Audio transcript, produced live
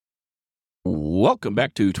Welcome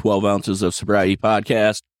back to 12 Ounces of Sobriety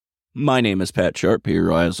Podcast. My name is Pat Sharp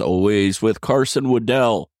here, as always, with Carson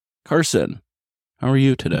Waddell. Carson, how are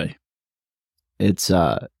you today? It's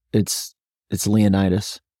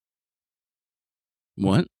Leonidas.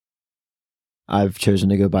 What? I've chosen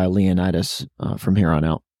to go by Leonidas from here on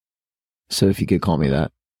out. So if you could call me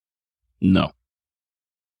that. No.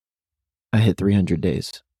 I hit 300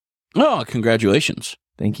 days. Oh, congratulations.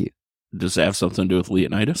 Thank you. Does it have something to do with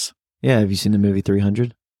Leonidas? Yeah, have you seen the movie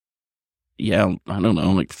 300? Yeah, I don't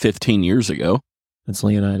know, like 15 years ago. That's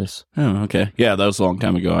Leonidas. Oh, okay. Yeah, that was a long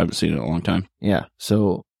time ago. I haven't seen it in a long time. Yeah,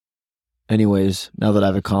 so anyways, now that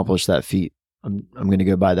I've accomplished that feat, I'm going to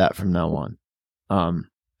go by that from now on.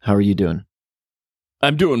 How are you doing?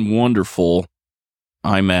 I'm doing wonderful.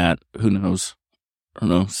 I'm at, who knows? I don't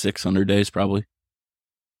know, 600 days probably.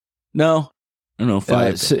 No, I don't know,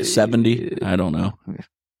 570. I don't know.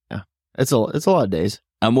 Yeah, it's a lot of days.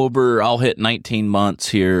 I'll hit 19 months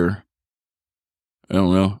here, I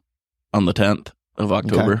don't know, on the 10th of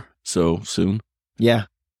October, okay. So soon. Yeah,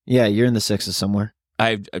 you're in the sixes somewhere.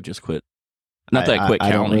 I've just quit. Not that I quit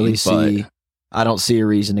counting, I don't see a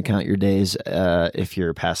reason to count your days if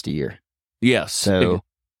you're past a year. Yes. So,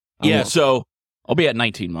 so I'll be at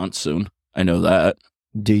 19 months soon. I know that.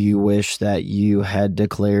 Do you wish that you had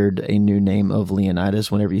declared a new name of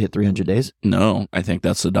Leonidas whenever you hit 300 days? No, I think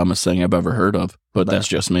that's the dumbest thing I've ever heard of, but that's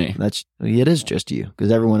just me. It is just you,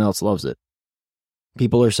 because everyone else loves it.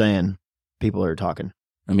 People are talking.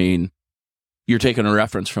 I mean, you're taking a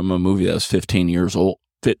reference from a movie that was 15 years old,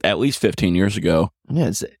 at least 15 years ago. Yeah,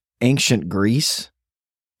 it's ancient Greece,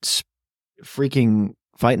 freaking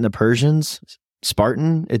fighting the Persians,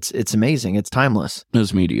 Spartan. It's amazing. It's timeless. It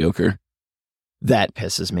was mediocre. That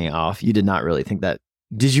pisses me off. You did not really think that.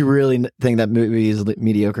 Did you really think that movie is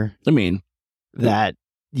mediocre? I mean,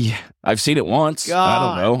 yeah. I've seen it once. God.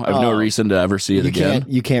 I don't know. I have no reason to ever see it again.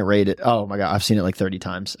 You can't rate it. Oh my God. I've seen it like 30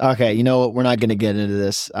 times. Okay. You know what? We're not going to get into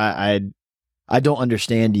this. I don't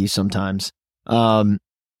understand you sometimes.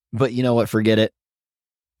 But you know what? Forget it.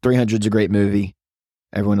 300's a great movie.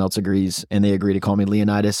 Everyone else agrees, and they agree to call me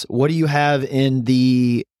Leonidas. What do you have in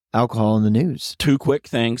the alcohol in the news? Two quick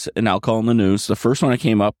things in alcohol in the news. The first one I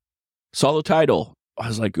came up, saw the title. I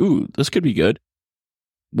was like, ooh, this could be good.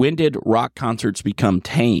 When did rock concerts become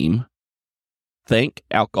tame? Thank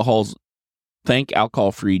alcohol-free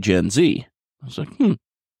Gen Z. I was like, let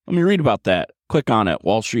me read about that. Click on it,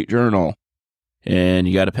 Wall Street Journal, and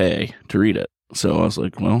you got to pay to read it. So I was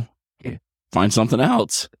like, well, find something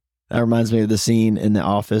else. That reminds me of the scene in The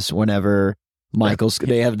Office whenever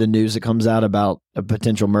they have the news that comes out about a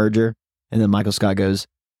potential merger, and then Michael Scott goes,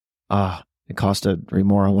 it cost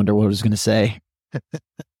more. I wonder what I was going to say.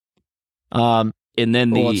 And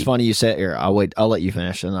then it's funny you said here. I'll let you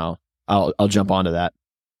finish, and I'll jump onto that.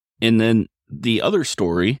 And then the other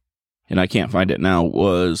story, and I can't find it now,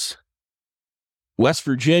 was West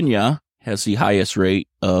Virginia has the highest rate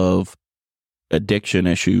of addiction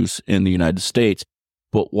issues in the United States,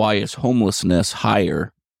 but why is homelessness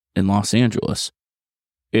higher in Los Angeles?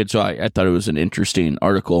 I thought it was an interesting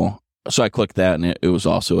article, so I clicked that, and it was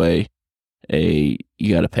also a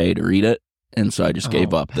you got to pay to read it, and so I just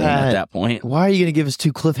gave up then at that point. Why are you going to give us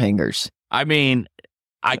two cliffhangers? I mean,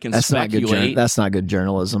 I can speculate. That's not good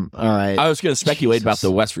journalism. All right. I was going to speculate about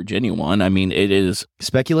the West Virginia one. I mean, it is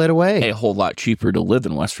speculate away. A whole lot cheaper to live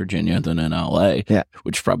in West Virginia than in LA. Yeah,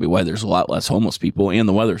 which is probably why there's a lot less homeless people, and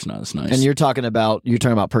the weather's not as nice. And you're talking about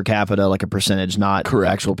per capita, like a percentage, not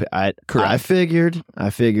correct. Actual. Correct. I figured.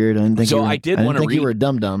 I didn't think so. I didn't want to read. You were a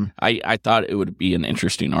dum-dum. I thought it would be an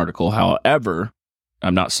interesting article. However,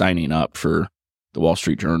 I'm not signing up for the Wall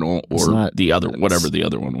Street Journal or the other, whatever the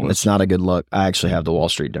other one was. It's not a good look. I actually have the Wall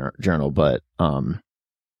Street Journal, but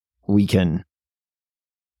we can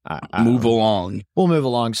move along. We'll move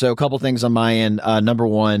along. So a couple things on my end. Number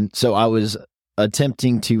one, so I was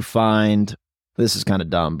attempting to find, this is kind of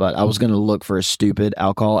dumb, but I was going to look for a stupid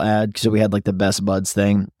alcohol ad. So we had like the Best Buds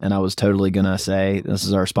thing, and I was totally going to say, this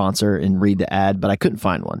is our sponsor, and read the ad, but I couldn't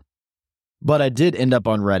find one. But I did end up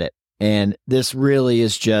on Reddit. And this really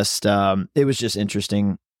is just, it was just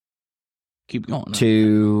interesting. Keep going.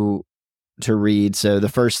 To read. So the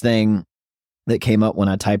first thing that came up when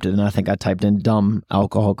I typed it, and I think I typed in dumb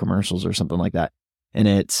alcohol commercials or something like that. And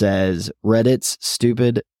it says, Reddit's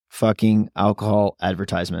stupid fucking alcohol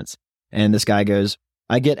advertisements. And this guy goes,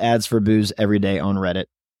 I get ads for booze every day on Reddit.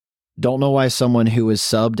 Don't know why someone who is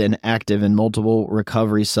subbed and active in multiple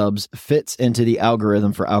recovery subs fits into the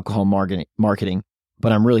algorithm for alcohol marketing.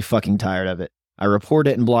 But I'm really fucking tired of it. I report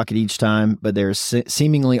it and block it each time, but there's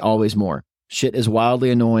seemingly always more. Shit is wildly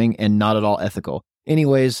annoying and not at all ethical.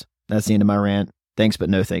 Anyways, that's the end of my rant. Thanks, but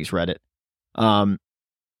no thanks, Reddit. All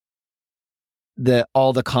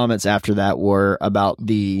the comments after that were about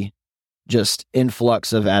the just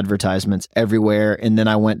influx of advertisements everywhere. And then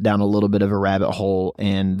I went down a little bit of a rabbit hole,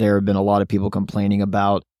 and there have been a lot of people complaining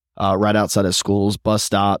about right outside of schools, bus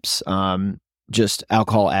stops, just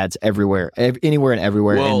alcohol ads everywhere, anywhere and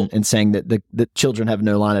everywhere, and saying that the children have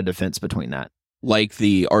no line of defense between that. Like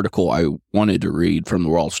the article I wanted to read from the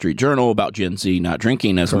Wall Street Journal about Gen Z not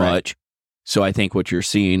drinking as much. So I think what you're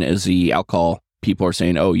seeing is the alcohol. People are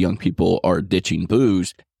saying, oh, young people are ditching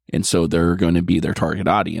booze. And so they're going to be their target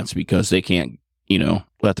audience because they can't,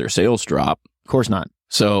 let their sales drop. Of course not.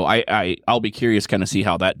 So I'll be curious kind of see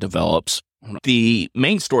how that develops. The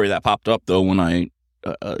main story that popped up, though, when I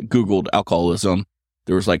Googled alcoholism,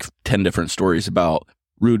 there was like 10 different stories about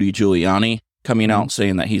Rudy Giuliani coming out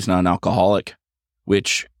saying that he's not an alcoholic,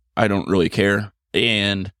 which I don't really care.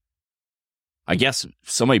 And I guess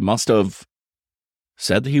somebody must have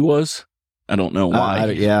said that he was. I don't know why.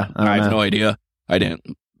 I have no idea. I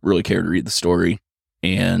didn't really care to read the story,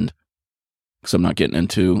 and because I'm not getting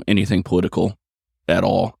into anything political at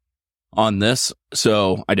all on this,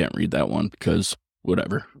 so I didn't read that one because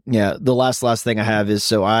whatever. Yeah, the last thing I have is,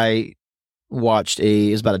 so I watched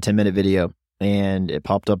it was about a 10-minute video, and it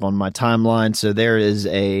popped up on my timeline. So there is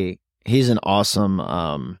he's an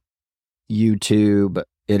awesome YouTube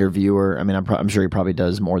interviewer. I mean, I'm sure he probably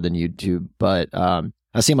does more than YouTube, but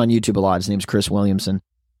I see him on YouTube a lot. His name's Chris Williamson.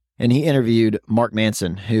 And he interviewed Mark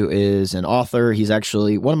Manson, who is an author. He's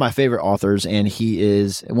actually one of my favorite authors. And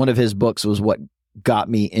one of his books was what got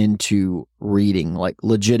me into reading, like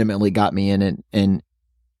legitimately got me in it, and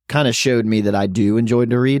kind of showed me that I do enjoy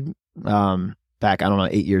to read back, I don't know,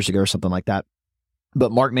 8 years ago or something like that.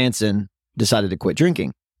 But Mark Manson decided to quit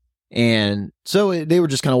drinking. And so they were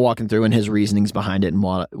just kind of walking through and his reasonings behind it and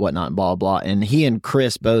whatnot, and blah, blah. And he and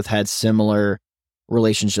Chris both had similar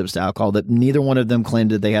relationships to alcohol, that neither one of them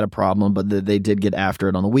claimed that they had a problem, but that they did get after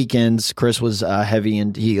it on the weekends. Chris was heavy,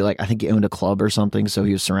 and I think he owned a club or something, so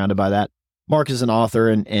he was surrounded by that. Mark is an author,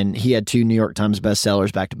 and he had 2 New York Times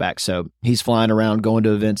bestsellers back to back, so he's flying around, going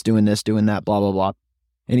to events, doing this, doing that, blah, blah, blah.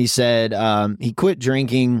 And he said he quit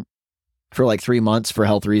drinking for like 3 months for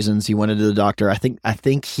health reasons. He went into the doctor. I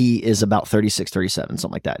think he is about 36, 37,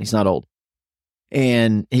 something like that. He's not old.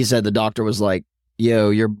 And he said the doctor was like, yo,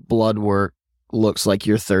 your blood work looks like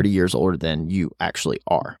you're 30 years older than you actually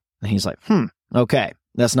are. And he's like, okay,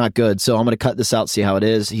 that's not good. So I'm going to cut this out, see how it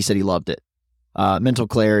is. He said he loved it. Mental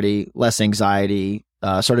clarity, less anxiety,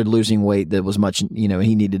 started losing weight that was much,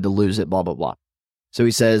 he needed to lose it, blah, blah, blah. So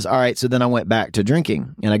he says, all right, so then I went back to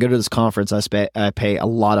drinking, and I go to this conference. I pay a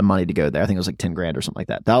lot of money to go there. I think it was like 10 grand or something like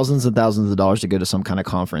that. Thousands and thousands of dollars to go to some kind of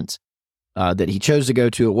conference that he chose to go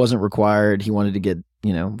to. It wasn't required. He wanted to get,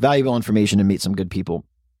 valuable information and meet some good people.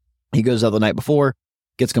 He goes out the night before,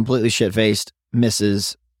 gets completely shit-faced,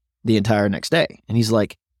 misses the entire next day. And he's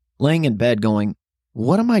like laying in bed going,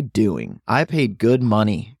 what am I doing? I paid good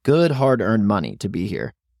money, good hard-earned money to be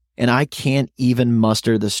here. And I can't even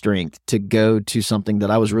muster the strength to go to something that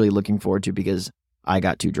I was really looking forward to because I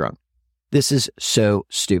got too drunk. This is so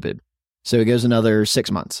stupid. So he goes another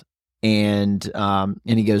 6 months. And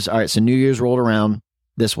he goes, all right, so New Year's rolled around.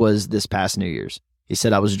 This was this past New Year's. He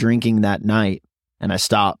said, I was drinking that night and I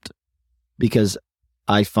stopped because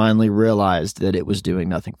I finally realized that it was doing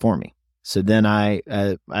nothing for me. So then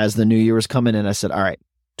as the new year was coming in, I said, all right,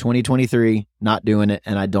 2023, not doing it.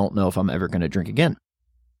 And I don't know if I'm ever going to drink again.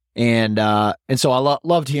 And so I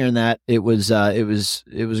loved hearing that. It was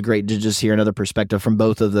great to just hear another perspective from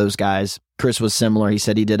both of those guys. Chris was similar. He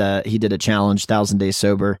said he did a challenge, 1,000 days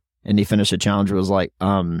sober, and he finished a challenge. It was like,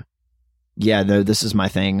 yeah, no, this is my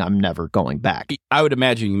thing. I'm never going back. I would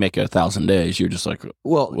imagine you make it 1,000 days. You're just like,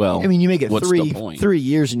 well, I mean, you make it 3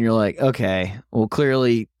 years and you're like, okay, well,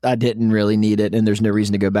 clearly I didn't really need it. And there's no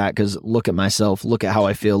reason to go back because look at myself, look at how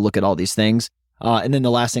I feel, look at all these things. And then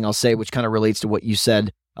the last thing I'll say, which kind of relates to what you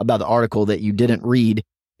said about the article that you didn't read,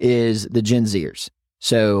 is the Gen Zers.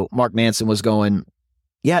 So Mark Manson was going,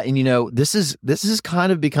 yeah, and this is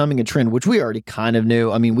kind of becoming a trend, which we already kind of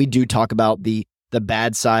knew. I mean, we do talk about the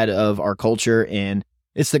bad side of our culture, and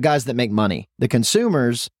it's the guys that make money. The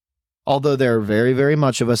consumers, although there are very, very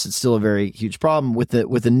much of us, it's still a very huge problem with the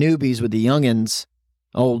newbies, with the youngins,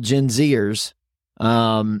 old Gen Zers.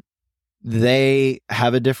 They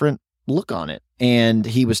have a different look on it. And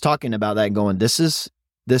he was talking about that and going, I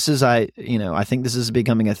think this is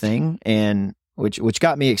becoming a thing, and which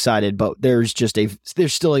got me excited, but there's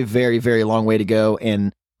still a very, very long way to go.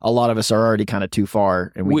 And a lot of us are already kind of too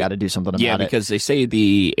far, and we got to do something about it. Yeah, because they say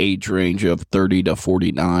the age range of 30 to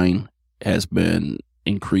 49 has been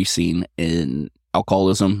increasing in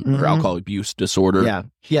alcoholism or alcohol abuse disorder. Yeah.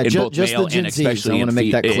 Yeah. In Just, both just male the Gen and Zs. especially I want to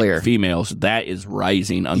make that clear. Females, that is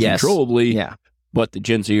rising Yes. uncontrollably. Yeah. But the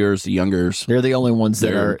Gen Zers, the youngers, They're the only ones that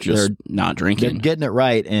they're are just not they're drinking. getting it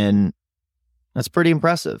right. And that's pretty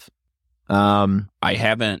impressive. I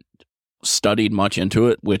haven't studied much into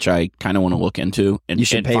it, which I kind of want to look into. And You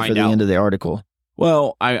should and pay find for the out. end of the article.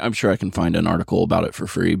 Well, I'm sure I can find an article about it for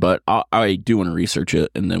free, but I do want to research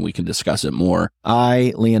it, and then we can discuss it more.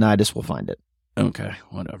 Leonidas, will find it. Okay,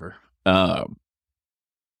 whatever.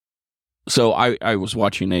 So I was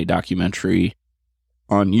watching a documentary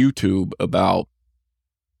on YouTube about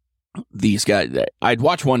these guys. I'd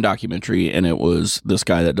watched one documentary, and it was this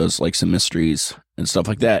guy that does like some mysteries and stuff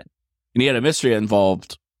like that. And he had a mystery that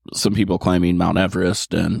involved some people climbing Mount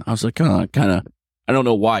Everest, and I was like, kind of, I don't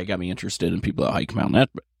know why it got me interested in people that hike Mount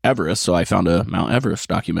Everest, so I found a Mount Everest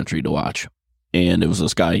documentary to watch. And it was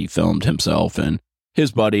this guy, he filmed himself and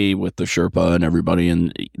his buddy with the Sherpa and everybody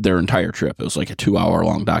and their entire trip. It was like a 2-hour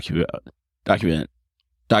long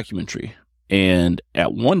documentary. And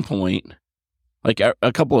at one point, like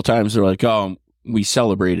a couple of times, they're like, oh, we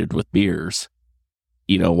celebrated with beers,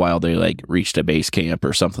 you know, while they like reached a base camp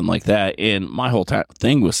or something like that. And my whole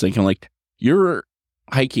thing was thinking, like, you're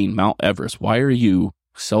hiking Mount Everest. Why are you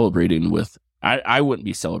celebrating with, I wouldn't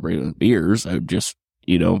be celebrating with beers. I would just,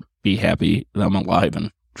 you know, be happy that I'm alive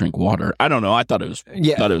and drink water. I don't know. I thought it was,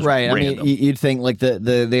 right. Random. I mean, you'd think like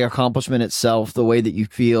the accomplishment itself, the way that you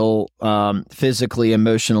feel physically,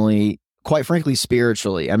 emotionally, quite frankly,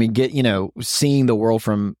 spiritually. I mean, seeing the world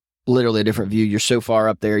from literally a different view. You're so far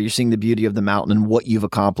up there. You're seeing the beauty of the mountain and what you've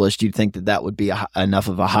accomplished. You'd think that would be enough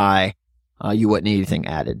of a high. You wouldn't need anything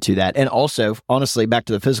added to that. And also, honestly, back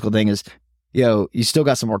to the physical thing is, you still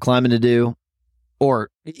got some more climbing to do, or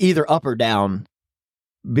either up or down.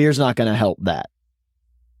 Beer's not going to help that.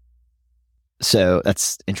 So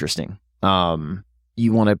that's interesting.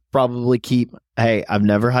 You want to probably keep, hey, I've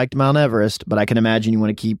never hiked Mount Everest, but I can imagine you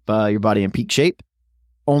want to keep your body in peak shape.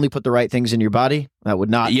 Only put the right things in your body. That would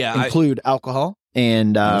not include alcohol,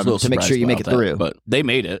 and to make sure you make it through. But they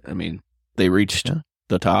made it. I mean, they reached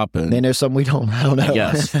the top. And they know something we don't. I don't know.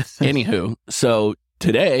 Yes. Anywho, so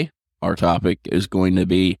today our topic is going to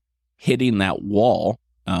be hitting that wall.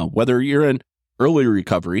 Whether you're in early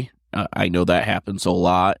recovery, I know that happens a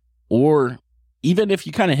lot, or even if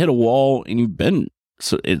you kind of hit a wall and you've been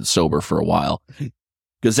sober for a while,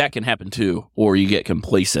 because that can happen too, or you get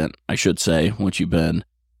complacent, I should say, once you've been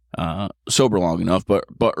sober long enough.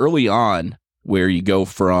 But early on, where you go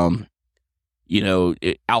from,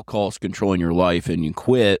 alcohol's controlling your life and you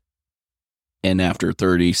quit, and after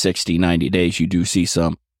 30, 60, 90 days, you do see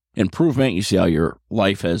some improvement. You see how your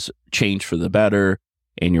life has changed for the better,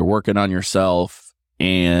 and you're working on yourself,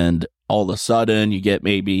 and all of a sudden you get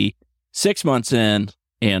maybe 6 months in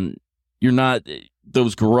and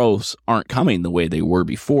those growths aren't coming the way they were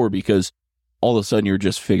before, because all of a sudden you're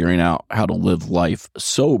just figuring out how to live life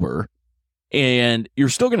sober, and you're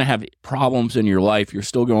still going to have problems in your life. You're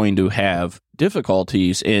still going to have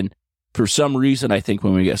difficulties. And for some reason, I think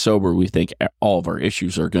when we get sober, we think all of our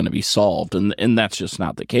issues are going to be solved. And that's just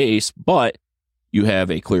not the case, but you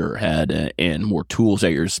have a clearer head and more tools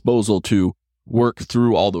at your disposal to work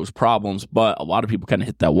through all those problems. But a lot of people kind of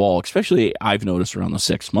hit that wall, especially I've noticed around the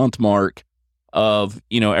 6-month mark of,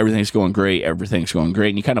 everything's going great,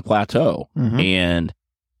 and you kind of plateau. Mm-hmm. And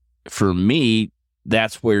for me,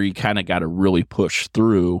 that's where you kind of got to really push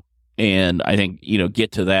through. And I think,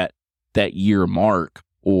 get to that year mark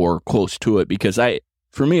or close to it, because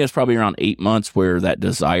for me, it's probably around 8 months where that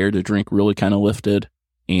desire to drink really kind of lifted.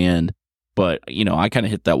 But I kind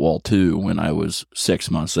of hit that wall too when I was 6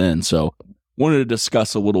 months in. So wanted to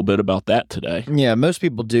discuss a little bit about that today. Yeah, most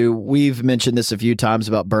people do. We've mentioned this a few times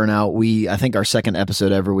about burnout. I think our second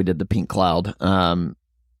episode ever, we did the pink cloud.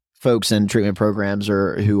 Folks in treatment programs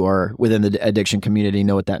or who are within the addiction community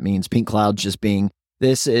know what that means. Pink cloud just being,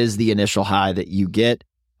 this is the initial high that you get,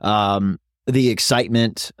 the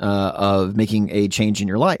excitement of making a change in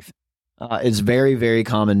your life. It's very, very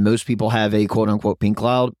common. Most people have a quote unquote pink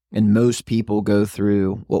cloud, and most people go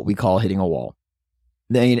through what we call hitting a wall.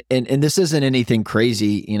 And this isn't anything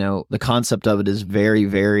crazy. The concept of it is very,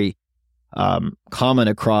 very common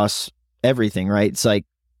across everything, right? It's like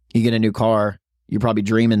you get a new car. You're probably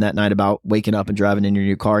dreaming that night about waking up and driving in your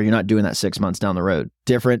new car. You're not doing that 6 months down the road.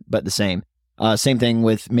 Different, but the same. Same thing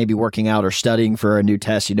with maybe working out or studying for a new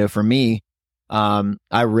test. For me,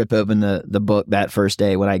 I rip open the book that first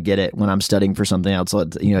day when I get it, when I'm studying for something else,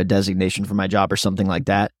 a designation for my job or something like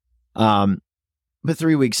that. But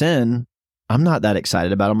 3 weeks in, I'm not that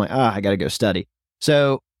excited about it. I'm like, I got to go study.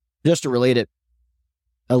 So just to relate it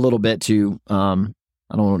a little bit to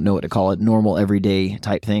I don't know what to call it, normal everyday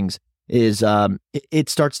type things, is it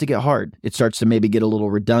starts to get hard. It starts to maybe get a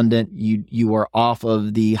little redundant. You are off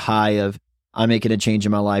of the high of, I'm making a change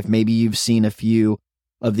in my life. Maybe you've seen a few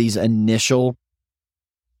of these initial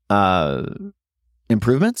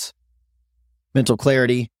improvements, mental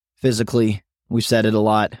clarity, physically. We've said it a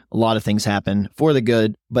lot. A lot of things happen for the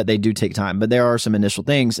good, but they do take time. But there are some initial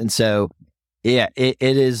things. And so, yeah, it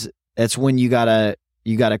is, that's when you gotta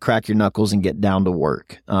crack your knuckles and get down to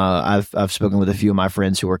work. I've spoken with a few of my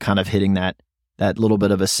friends who are kind of hitting that little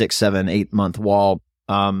bit of a 6, 7, 8 month wall.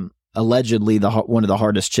 Allegedly, one of the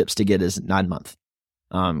hardest chips to get is 9 month,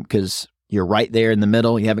 because you're right there in the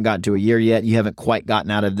middle. You haven't gotten to a year yet. You haven't quite gotten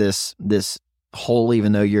out of this hole,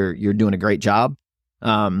 even though you're doing a great job.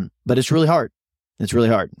 But it's really hard. It's really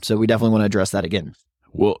hard. So we definitely want to address that again.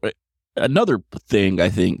 Well, another thing I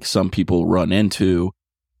think some people run into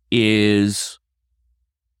is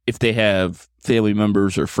if they have family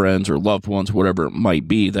members or friends or loved ones, whatever it might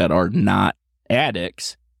be, that are not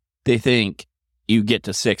addicts, they think you get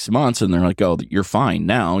to 6 months and they're like, oh, you're fine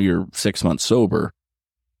now. You're 6 months sober.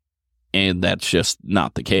 And that's just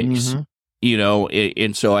not the case. Mm-hmm. You know,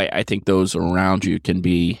 and so I think those around you can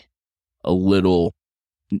be a little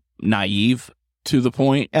naive to the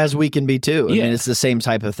point. As we can be too. I Yeah. mean, it's the same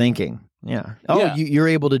type of thinking. Yeah. Oh, Yeah. you're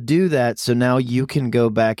able to do that. So now you can go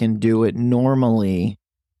back and do it normally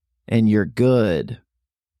and you're good.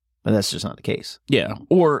 But that's just not the case. Yeah.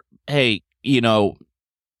 Or, hey, you know,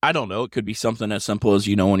 I don't know. It could be something as simple as,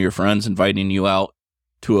 you know, one of your friends inviting you out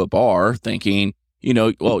to a bar thinking, you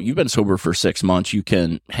know, well, you've been sober for 6 months. You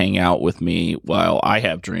can hang out with me while I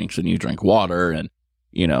have drinks and you drink water. And,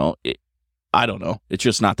 you know, I don't know. It's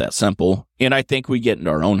just not that simple. And I think we get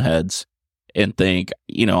into our own heads and think,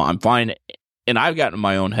 you know, I'm fine. And I've gotten in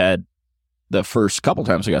my own head the first couple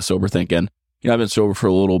times I got sober thinking, you know, I've been sober for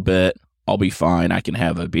a little bit. I'll be fine. I can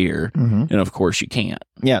have a beer. Mm-hmm. And of course you can't.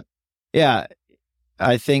 Yeah. Yeah.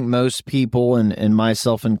 I think most people, and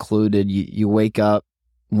myself included, you wake up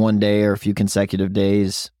one day or a few consecutive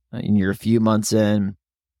days and you're a few months in,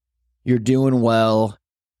 you're doing well,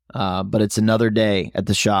 but it's another day at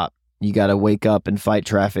the shop. You got to wake up and fight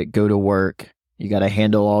traffic, go to work. You got to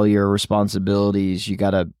handle all your responsibilities. You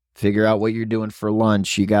got to figure out what you're doing for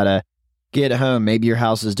lunch. You got to get home. Maybe your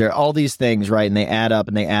house is dirty. All these things, right? And they add up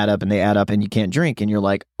and they add up and they add up and you can't drink. And you're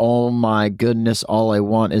like, oh my goodness, all I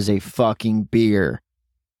want is a fucking beer.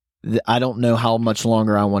 I don't know how much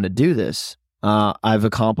longer I want to do this. I've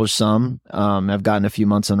accomplished some. I've gotten a few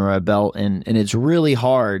months under my belt, and it's really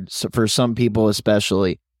hard for some people,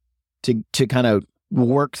 especially, to kind of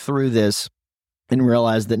work through this and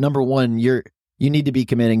realize that, number one, you need to be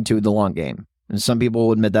committing to the long game. And some people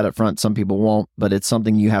will admit that up front, some people won't, but it's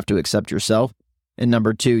something you have to accept yourself. And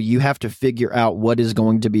number two, you have to figure out what is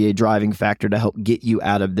going to be a driving factor to help get you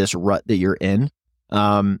out of this rut that you're in.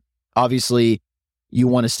 Obviously, you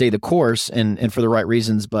want to stay the course and for the right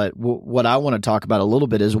reasons, but what I want to talk about a little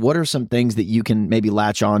bit is what are some things that you can maybe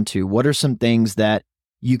latch on to? What are some things that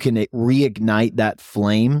you can reignite that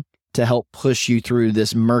flame to help push you through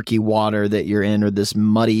this murky water that you're in, or this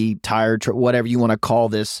muddy tire, whatever you want to call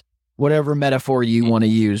this, whatever metaphor you want to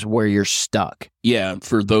use, where you're stuck. Yeah,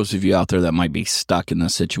 for those of you out there that might be stuck in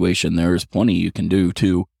this situation, there's plenty you can do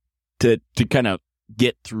to kind of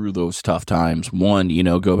get through those tough times. One, you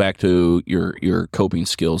know, go back to your coping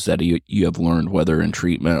skills that you have learned, whether in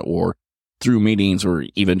treatment or through meetings or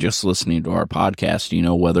even just listening to our podcast, you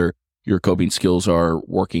know, whether your coping skills are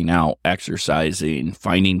working out, exercising,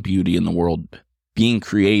 finding beauty in the world, being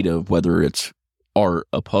creative, whether it's art,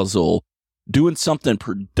 a puzzle, doing something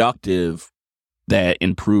productive that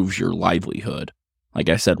improves your livelihood. Like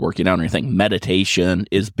I said, working out or anything. Meditation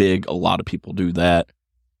is big. A lot of people do that.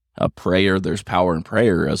 Prayer, there's power in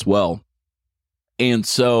prayer as well. And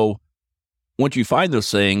so once you find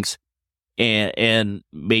those things and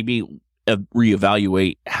maybe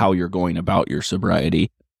reevaluate how you're going about your sobriety,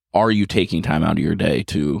 are you taking time out of your day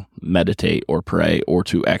to meditate or pray or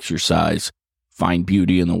to exercise, find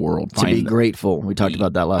beauty in the world? To be grateful. We talked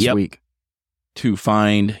about that last week. To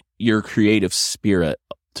find your creative spirit,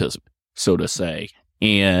 so to say,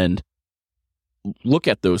 and look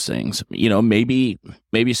at those things. You know, maybe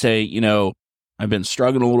say, you know, I've been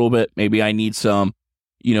struggling a little bit. Maybe I need some,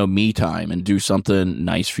 you know, me time, and do something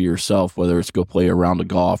nice for yourself, whether it's go play a round of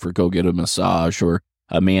golf or go get a massage or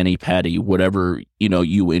a mani-pedi, whatever, you know,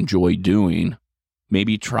 you enjoy doing.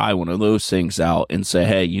 Maybe try one of those things out and say,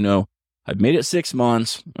 hey, you know, I've made it 6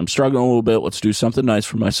 months. I'm struggling a little bit. Let's do something nice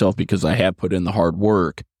for myself because I have put in the hard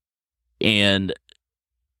work. And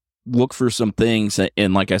look for some things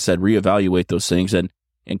and, like I said, reevaluate those things. And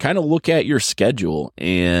and kind of look at your schedule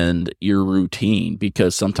and your routine,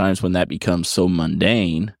 because sometimes when that becomes so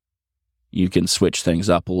mundane, you can switch things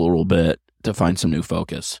up a little bit to find some new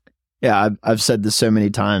focus. Yeah, I've said this so many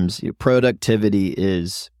times. Productivity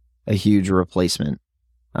is a huge replacement,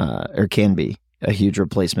 or can be a huge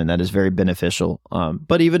replacement that is very beneficial.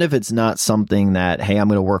 But even if it's not something that, hey, I'm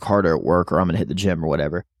going to work harder at work or I'm going to hit the gym or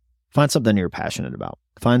whatever, find something you're passionate about.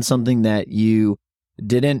 Find something that you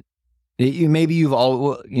didn't. Maybe you've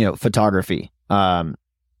all, photography,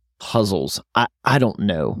 puzzles. I don't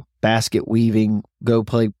know. Basket weaving. Go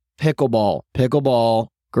play pickleball. Pickleball,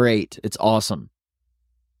 great. It's awesome.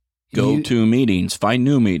 Go to meetings. Find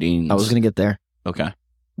new meetings. I was going to get there. Okay.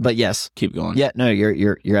 But yes. Keep going. Yeah, no,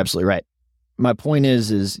 you're absolutely right. My point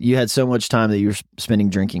is you had so much time that you're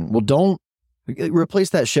spending drinking. Well, don't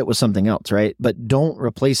replace that shit with something else, right? But don't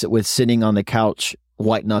replace it with sitting on the couch,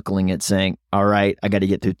 white knuckling it, saying, all right, I got to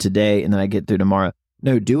get through today and then I get through tomorrow.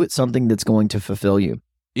 No, do it something that's going to fulfill you.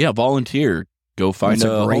 Yeah, volunteer. Go find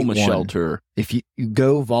a homeless shelter. If you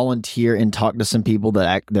go volunteer and talk to some people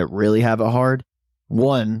that really have it hard,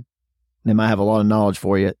 one, they might have a lot of knowledge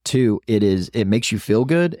for you. Two, it makes you feel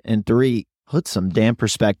good. And three, put some damn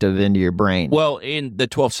perspective into your brain. Well, in the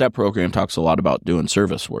 12-step program talks a lot about doing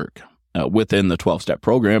service work within the 12-step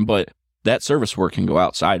program, but that service work can go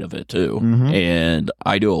outside of it too. Mm-hmm. And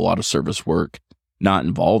I do a lot of service work not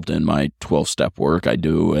involved in my 12-step work. I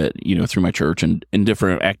do it, through my church and in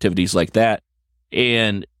different activities like that.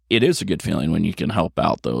 And it is a good feeling when you can help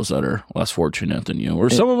out those that are less fortunate than you. Or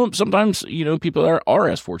some of them, sometimes, people are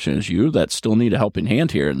as fortunate as you that still need a helping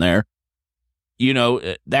hand here and there.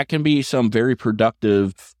 That can be some very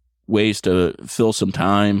productive ways to fill some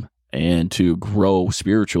time and to grow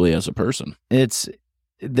spiritually as a person. It's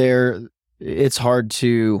hard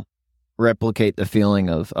to replicate the feeling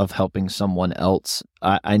of helping someone else.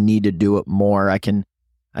 I need to do it more. I can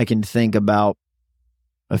think about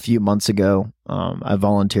a few months ago. I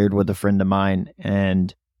volunteered with a friend of mine,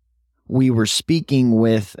 and we were speaking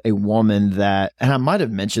with a woman that, and I might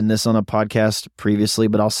have mentioned this on a podcast previously,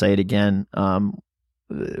 but I'll say it again.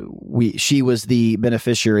 She was the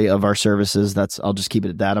beneficiary of our services. I'll just keep it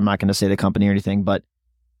at that. I'm not going to say the company or anything, but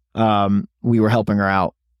we were helping her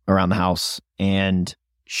out around the house, and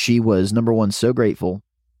she was, number one, so grateful.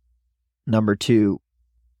 Number two,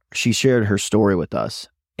 she shared her story with us,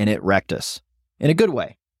 and it wrecked us in a good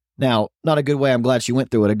way. Now, not a good way, I'm glad she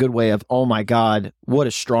went through it, a good way of, oh my God, what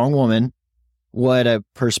a strong woman, what a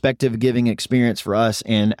perspective-giving experience for us,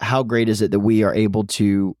 and how great is it that we are able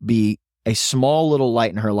to be a small little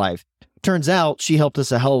light in her life. Turns out she helped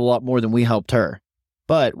us a hell of a lot more than we helped her.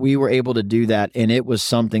 But we were able to do that, and it was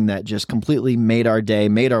something that just completely made our day,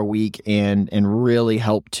 made our week, and really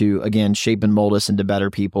helped to, again, shape and mold us into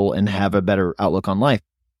better people and have a better outlook on life.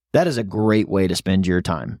 That is a great way to spend your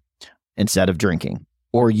time instead of drinking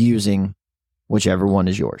or using, whichever one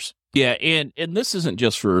is yours. Yeah, and this isn't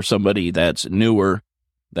just for somebody that's newer,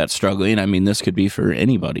 that's struggling. I mean, this could be for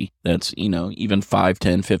anybody that's, even 5,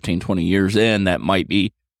 10, 15, 20 years in that might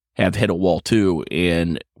have hit a wall too,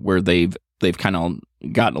 and where they've kind of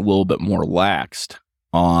gotten a little bit more laxed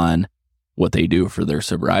on what they do for their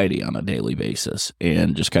sobriety on a daily basis,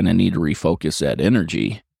 and just kind of need to refocus that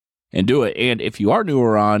energy and do it. And if you are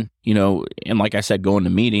newer on, and like I said, going to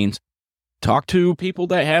meetings, talk to people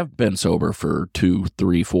that have been sober for 2,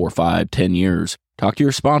 3, 4, 5, 10 years. Talk to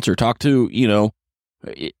your sponsor. Talk to,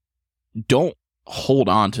 don't hold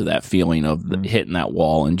on to that feeling of hitting that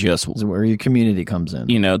wall and just... This is where your community comes in.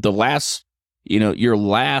 Your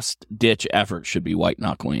last ditch effort should be white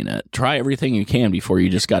knuckling it. Try everything you can before you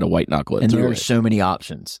just got to white knuckle it. And there are so many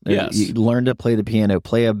options. Yes. You learn to play the piano,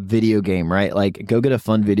 play a video game, right? Like, go get a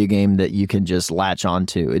fun video game that you can just latch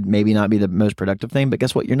onto. It maybe not be the most productive thing, but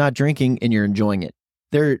guess what? You're not drinking and you're enjoying it.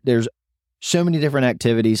 There's so many different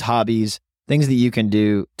activities, hobbies, things that you can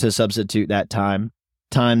do to substitute that time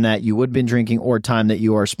that you would have been drinking or time that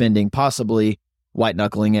you are spending possibly white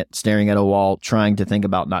knuckling it, staring at a wall, trying to think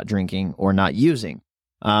about not drinking or not using.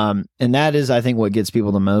 And that is, I think, what gets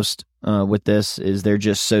people the most with this is they're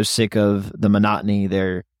just so sick of the monotony.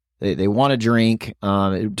 They want to drink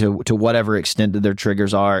to whatever extent that their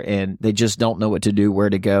triggers are, and they just don't know what to do, where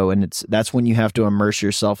to go. And that's when you have to immerse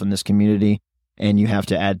yourself in this community, and you have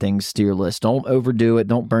to add things to your list. Don't overdo it.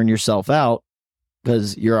 Don't burn yourself out,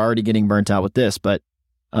 because you're already getting burnt out with this. But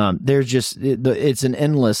there's just, it's an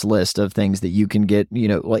endless list of things that you can get,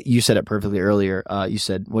 like you said it perfectly earlier. You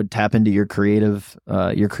said, tap into your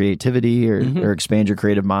creativity or expand your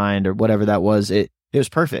creative mind or whatever that was. It was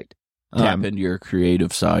perfect. Tap into your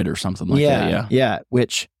creative side or something like that. Yeah.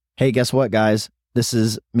 Which, hey, guess what, guys? This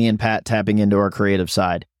is me and Pat tapping into our creative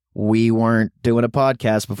side. we weren't doing a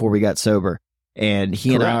podcast before we got sober. And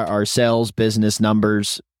he and I, our sales, business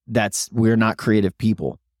numbers, we're not creative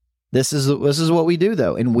people. This is what we do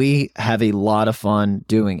though. And we have a lot of fun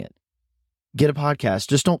doing it. Get a podcast.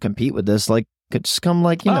 Just don't compete with this. Like, just come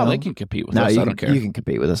like, you know. They can compete with us. I don't care. You can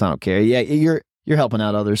compete with us. I don't care. Yeah, you're helping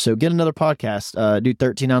out others. So get another podcast. Do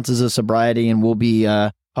 13 ounces of sobriety and we'll be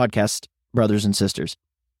podcast brothers and sisters.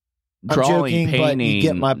 Drawing, joking, painting, but you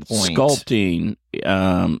get my point. Sculpting,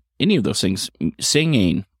 any of those things,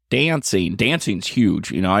 singing, dancing. Dancing's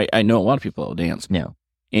huge. You know, I know a lot of people that dance. Yeah.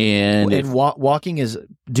 And walking is,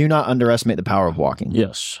 do not underestimate the power of walking.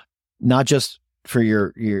 Yes. Not just for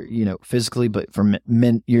your you know, physically, but for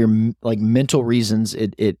your like mental reasons.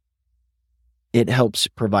 It helps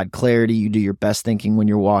provide clarity. You do your best thinking when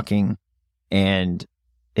you're walking, and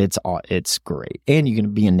it's great. And you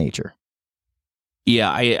can be in nature.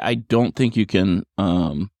 Yeah, I don't think you can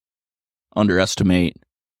overestimate,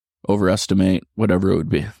 whatever it would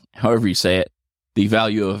be, however you say it, the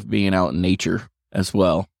value of being out in nature as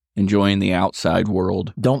well, enjoying the outside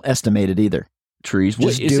world. Don't estimate it either. Trees,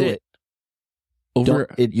 just do it.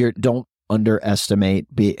 Don't underestimate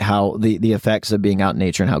how the effects of being out in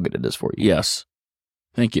nature and how good it is for you. Yes,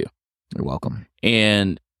 thank you. You're welcome.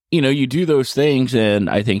 And you know, you do those things, and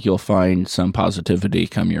I think you'll find some positivity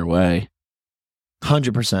come your way.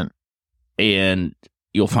 100%. And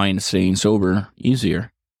you'll find staying sober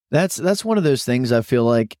easier. That's one of those things I feel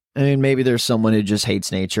like, I mean, maybe there's someone who just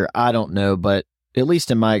hates nature. I don't know, but at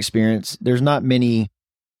least in my experience, there's not many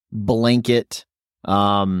blanket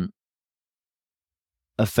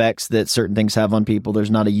effects that certain things have on people.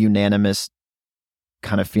 There's not a unanimous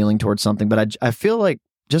kind of feeling towards something, but I feel like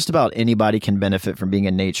just about anybody can benefit from being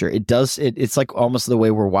in nature. It's like almost the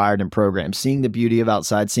way we're wired and programmed, seeing the beauty of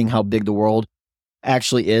outside, seeing how big the world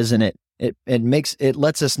actually is, and it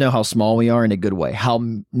lets us know how small we are in a good way, how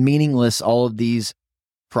meaningless all of these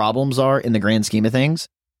problems are in the grand scheme of things.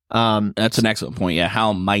 That's an excellent point. Yeah,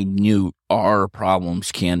 how minute our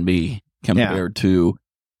problems can be compared to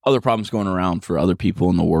other problems going around for other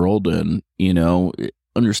people in the world, and you know,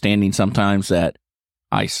 understanding sometimes that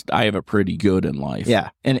I have it pretty good in life.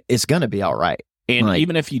 Yeah, and it's gonna be all right. And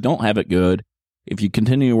even if you don't have it good, if you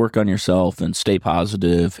continue to work on yourself and stay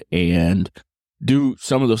positive and do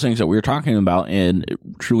some of those things that we were talking about and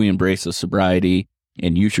truly embrace the sobriety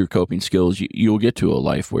and use your coping skills, you'll get to a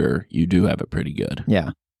life where you do have it pretty good. Yeah.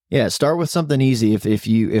 Yeah. Start with something easy. If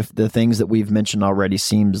the things that we've mentioned already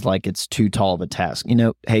seems like it's too tall of a task, you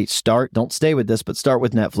know, hey, don't stay with this, but start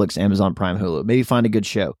with Netflix, Amazon Prime, Hulu. Maybe find a good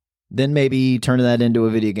show. Then maybe turn that into a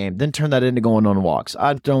video game. Then turn that into going on walks.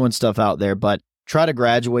 I'm throwing stuff out there, but try to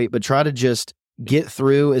graduate, but try to just get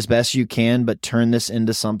through as best you can, but turn this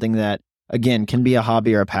into something that, again, can be a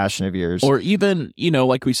hobby or a passion of yours. Or even, you know,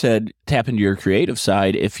 like we said, tap into your creative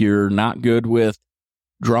side. If you're not good with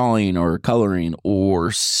drawing or coloring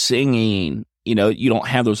or singing, you know, you don't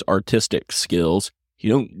have those artistic skills.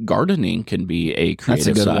 Gardening can be a creative That's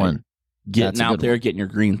a good side. one. Getting out there, getting your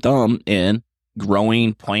green thumb in,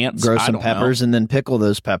 growing plants. Grow some peppers and then pickle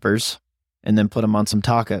those peppers and then put them on some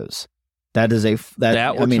tacos. That's a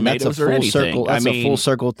full circle. That's a full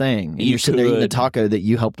circle thing. You're sitting there eating a taco that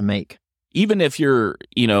you helped make. Even if you're,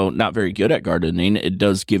 you know, not very good at gardening, it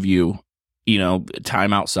does give you, you know,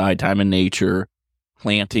 time outside, time in nature,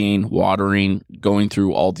 planting, watering, going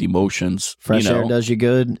through all the emotions. Fresh air does you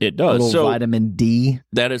good. It does. A little vitamin D.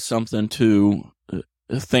 That is something to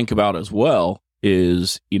think about as well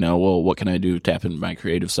is, you know, well, what can I do to tap into my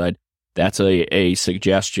creative side? That's a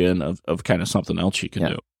suggestion of kind of something else you can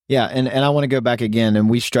do. Yeah, and I want to go back again, and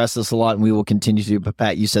we stress this a lot, and we will continue to, but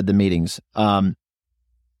Pat, you said the meetings.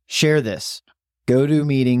 Share this. Go to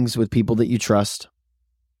meetings with people that you trust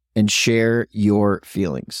and share your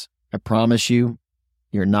feelings. I promise you,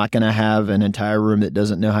 you're not going to have an entire room that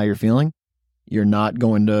doesn't know how you're feeling. You're not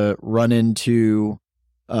going to run into,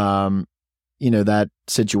 that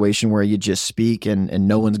situation where you just speak and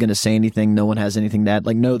no one's going to say anything. No one has anything to add.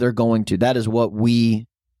 Like, no, they're going to. That is what we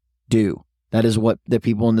do. That is what the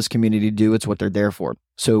people in this community do. It's what they're there for.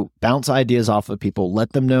 So bounce ideas off of people.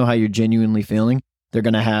 Let them know how you're genuinely feeling. They're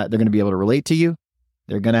going to be able to relate to you.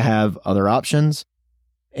 They're going to have other options,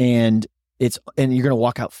 and you're going to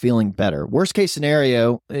walk out feeling better. Worst case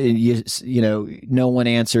scenario, no one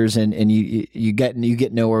answers and you get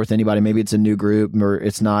nowhere with anybody. Maybe it's a new group or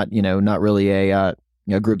it's not really a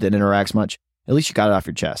group that interacts much. At least you got it off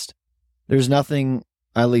your chest. There's nothing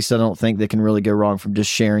at least I don't think that can really go wrong from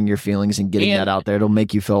just sharing your feelings and getting that out there. It'll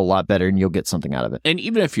make you feel a lot better and you'll get something out of it. And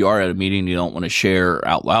even if you are at a meeting you don't want to share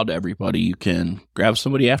out loud to everybody, you can grab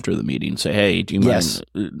somebody after the meeting and say, hey, do you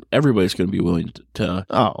mind? Everybody's going to be willing to.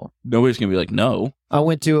 Nobody's going to be like, no. I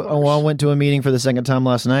went to a meeting for the second time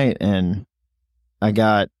last night and I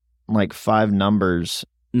got like 5 numbers.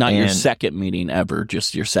 Not your second meeting ever,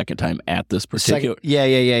 just your second time at this particular.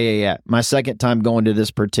 Yeah. My second time going to this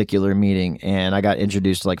particular meeting, and I got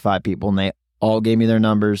introduced to like 5 people, and they all gave me their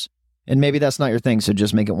numbers. And maybe that's not your thing, so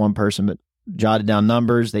just make it one person. But jotted down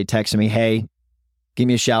numbers. They texted me, "Hey, give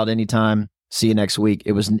me a shout anytime. See you next week."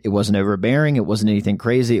 It wasn't overbearing. It wasn't anything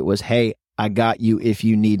crazy. It was, "Hey, I got you if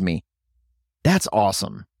you need me." That's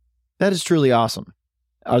awesome. That is truly awesome.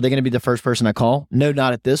 Are they going to be the first person I call? No,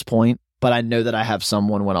 not at this point. But I know that I have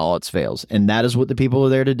someone when all else fails. And that is what the people are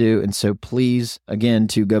there to do. And so please, again,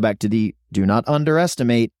 to go back to do not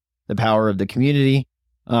underestimate the power of the community,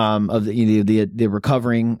 of the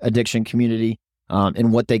recovering addiction community,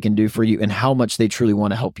 and what they can do for you and how much they truly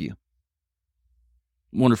want to help you.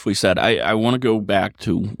 Wonderfully said. I want to go back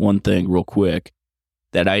to one thing real quick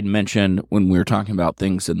that I'd mentioned when we were talking about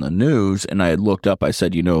things in the news. And I had looked up, I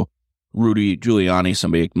said, Rudy Giuliani,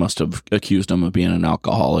 somebody must have accused him of being an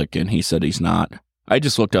alcoholic, and he said he's not. I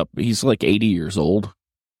just looked up. He's like 80 years old.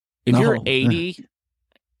 If you're 80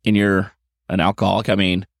 and you're an alcoholic, I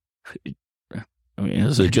mean,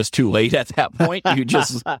 is it just too late at that point? You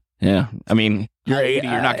just, yeah. I mean, you're 80,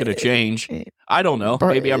 you're not going to change. I don't know.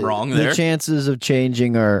 Maybe I'm wrong there. The chances of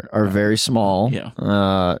changing are very small.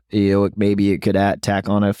 Yeah. Maybe it could tack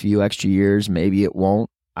on a few extra years. Maybe it won't.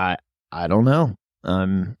 I don't know.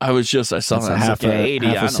 I saw that half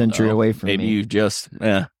a century away from maybe me. You just,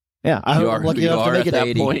 I'm lucky enough to make it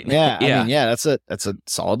 80. Point. Yeah, I mean, that's a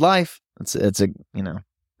solid life. It's a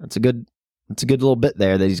good little bit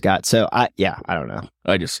there that he's got. So I don't know.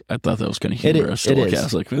 I thought that was kind of humorous. It is. I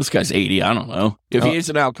was like, this guy's 80. I don't know. If he's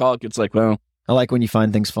an alcoholic, it's like, well, I like when you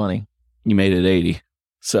find things funny. You made it 80,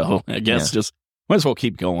 so I guess just might as well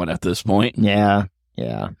keep going at this point. Yeah,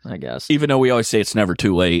 I guess. Even though we always say it's never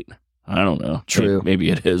too late. I don't know. True. Maybe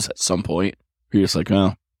it is at some point. You're just like,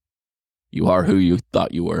 well, you are who you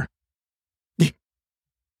thought you were.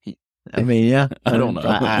 I mean, yeah. I don't know.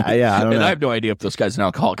 I don't know. And I have no idea if this guy's an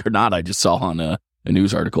alcoholic or not. I just saw on a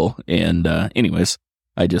news article. And anyways,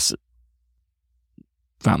 I just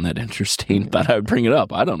found that interesting. Thought I would bring it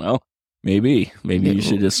up. I don't know. Maybe you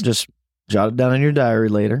should just jot it down in your diary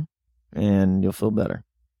later and you'll feel better.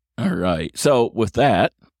 All right. So with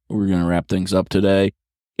that, we're going to wrap things up today.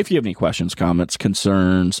 If you have any questions, comments,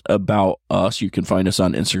 concerns about us, you can find us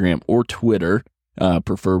on Instagram or Twitter,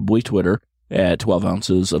 preferably Twitter, at 12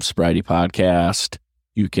 Ounces of Sobriety Podcast.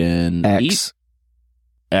 You can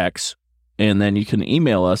X, and then you can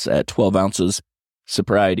email us at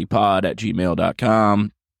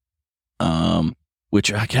 12ouncessobrietypod@gmail.com.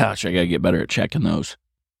 Which, gosh, I got to get better at checking those.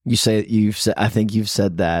 I think you've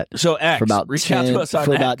said that. So X, reach out to us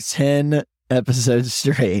on X. About 10 episodes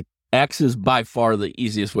straight. X is by far the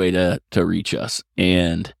easiest way to reach us.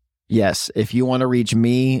 And yes, if you want to reach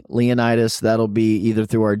me, Leonidas, that'll be either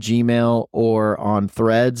through our Gmail or on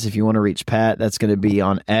Threads. If you want to reach Pat, that's going to be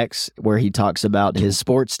on X, where he talks about his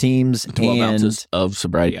sports teams. 12 Ounces of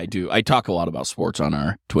Sobriety. I talk a lot about sports on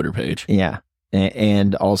our Twitter page. Yeah,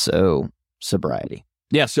 and also sobriety.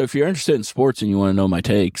 Yeah, so if you're interested in sports and you want to know my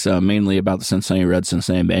takes, mainly about the Cincinnati Reds,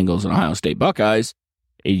 Cincinnati Bengals, and Ohio State Buckeyes,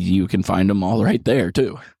 you can find them all right there,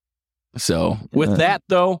 too. So with that,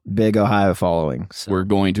 though, big Ohio following. So. We're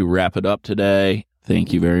going to wrap it up today.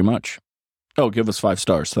 Thank you very much. Oh, give us 5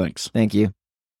 stars. Thanks. Thank you.